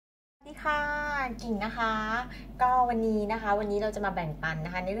ค่ะกิ่งนะคะก็วันนี้เราจะมาแบ่งปันน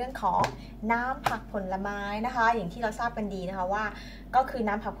ะคะในเรื่องของน้ำผักผลไม้นะคะอย่างที่เราทราบกันดีนะคะว่าก็คือ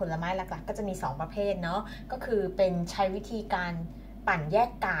น้ำผักผลไม้หลักๆก็จะมี2ประเภทเนาะก็คือเป็นใช้วิธีการปั่นแยก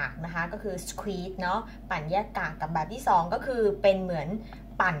กากนะคะก็คือ squeeze เนาะปั่นแยกกากกับแบบที่2ก็คือเป็นเหมือน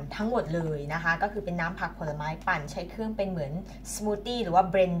ปั่นทั้งหมดเลยนะคะก็คือเป็นน้ำผักผลไม้ปั่นใช้เครื่องเป็นเหมือนสมูทตี้หรือว่า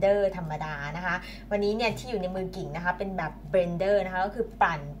เบรนเดอร์ธรรมดานะคะวันนี้เนี่ยที่อยู่ในมือกิ่งนะคะเป็นแบบเบรนเดอร์นะคะก็คือ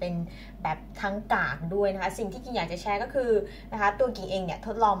ปั่นเป็นแบบทั้งกากด้วยนะคะสิ่งที่กิ่งอยากจะแชร์ก็คือนะคะตัวกิ่งเองเนี่ยท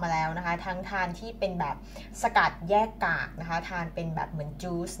ดลองมาแล้วนะคะทั้งทานที่เป็นแบบสกัดแยกกากนะคะทานเป็นแบบเหมือน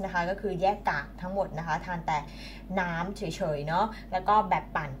จูสนะคะก็คือแยกกากทั้งหมดนะคะทานแต่น้ำเฉยๆเนาะแล้วก็แบบ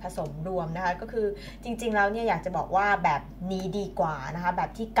ปั่นผสมรวมนะคะก็คือจริงๆแล้วเนี่ยอยากจะบอกว่าแบบนี้ดีกว่านะคะแบบ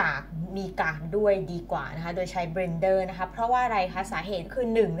ที่กากมีกากด้วยดีกว่านะคะโดยใช้เบรนเดอร์นะคะเพราะว่าอะไรคะสาเหตุคือ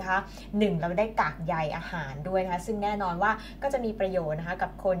1นะคะ1เราได้กากใยอาหารด้วยนะคะซึ่งแน่นอนว่าก็จะมีประโยชน์นะคะกั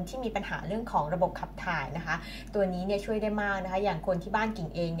บคนที่มีปัญหาเรื่องของระบบขับถ่ายนะคะตัวนี้เนี่ยช่วยได้มากนะคะอย่างคนที่บ้านกิ่ง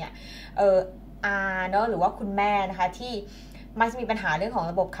เองเนี่ยเนาะหรือว่าคุณแม่นะคะที่มักจะมีปัญหาเรื่องของ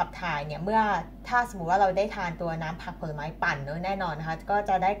ระบบขับถ่ายเนี่ยเมื่อถ้าสมมติว่าเราได้ทานตัวน้ำผักผลไม้ปั่นเนอะแน่นอนนะคะก็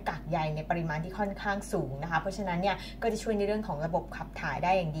จะได้กากใยในปริมาณที่ค่อนข้างสูงนะคะเพราะฉะนั้นเนี่ยก็จะช่วยในเรื่องของระบบขับถ่ายไ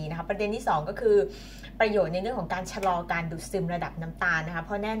ด้อย่างดีนะคะประเด็นที่2ก็คือประโยชน์ในเรื่องของการชะลอการดูดซึมระดับน้ำตาลนะคะเพ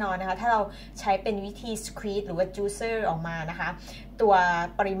ราะแน่นอนนะคะถ้าเราใช้เป็นวิธีสควีซหรือว่าจูเซอร์ออกมานะคะตัว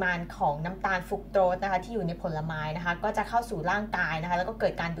ปริมาณของน้ำตาลฟรุกโตสนะคะที่อยู่ในผลไม้นะคะก็จะเข้าสู่ร่างกายนะคะแล้วก็เกิ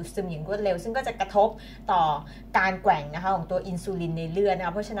ดการดูดซึมอย่างรวดเร็วซึ่งก็จะกระทบต่อการแกว่งนะคะของตัวอินซูลินในเลือดนะค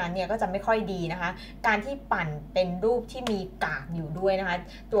ะเพราะฉะนั้นเนี่ยก็จะไม่ค่อยดีนะคะการที่ปั่นเป็นรูปที่มีกากอยู่ด้วยนะคะ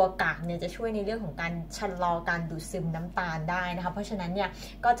ตัวกากเนี่ยจะช่วยในเรื่องของการชะลอการดูดซึมน้ำตาลได้นะคะเพราะฉะนั้นเนี่ย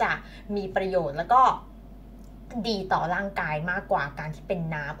ก็จะมีประโยชน์แล้วก็ดีต่อร่างกายมากกว่าการที่เป็น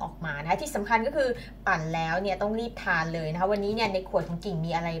น้ำออกมานะคะที่สำคัญก็คือปั่นแล้วเนี่ยต้องรีบทานเลยนะคะวันนี้เนี่ยในขวดของกิ่ง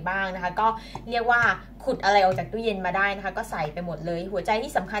มีอะไรบ้างนะคะก็เรียกว่าขุดอะไรออกจากตู้เย็นมาได้นะคะก็ใส่ไปหมดเลยหัวใจ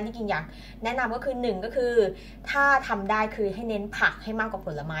ที่สำคัญที่กิ่งอยากแนะนำก็คือ1ก็คือถ้าทำได้คือให้เน้นผักให้มากกว่าผ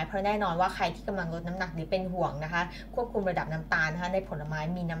ลไม้เพราะแน่นอนว่าใครที่กำลังลดน้ำหนักหรือเป็นห่วงนะคะควบคุมระดับน้ำตาลนะคะในผลไม้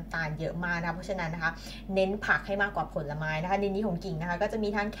มีน้ำตาลเยอะมากนะคะเพราะฉะนั้นนะคะเน้นผักให้มากกว่าผลไม้นะคะในนี้ของกิ่งนะคะก็จะมี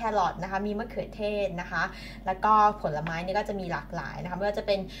ทั้งแครอทนะคะมีมะเขือเทศนะคะแล้วก็ผลไม้นี่ก็จะมีหลากหลายนะคะไม่ว่าจะเ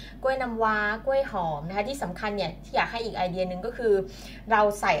ป็นกล้วยน้ำว้ากล้วยหอมนะคะที่สำคัญเนี่ยที่อยากให้อีกไอเดียหนึ่งก็คือเรา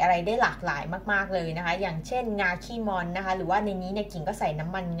ใส่อะไรได้หลากหลายมากๆเลยนะคะอย่างเช่นงาขี้มอนนะคะหรือว่าในนี้เนี่ยกิ่งก็ใส่น้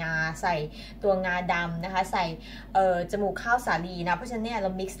ำมันงาใส่ตัวงาดำนะคะใส่จมูกข้าวสาลีนะเพราะฉะนั้นเนี่ยเรา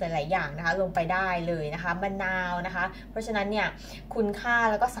mix หลายๆอย่างนะคะลงไปได้เลยนะคะมะนาวนะคะเพราะฉะนั้นเนี่ยคุณค่า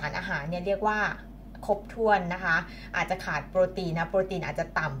แล้วก็สารอาหารเนี่ยเรียกว่าครบถ้วนนะคะอาจจะขาดโปรตีนนะโปรตีนอาจจะ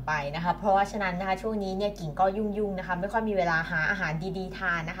ต่ำไปนะคะเพราะว่าฉะนั้นนะคะช่วงนี้เนี่ยกิ่งก็ยุ่งๆนะคะไม่ค่อยมีเวลาหาอาหารดีๆท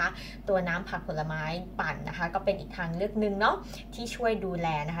านนะคะตัวน้ำผักผลไม้ปั่นนะคะก็เป็นอีกทางเลือกหนึ่งเนาะที่ช่วยดูแล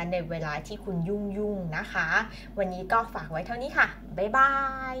นะคะในเวลาที่คุณยุ่งๆนะคะวันนี้ก็ฝากไว้เท่านี้ค่ะบ๊ายบา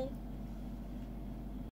ย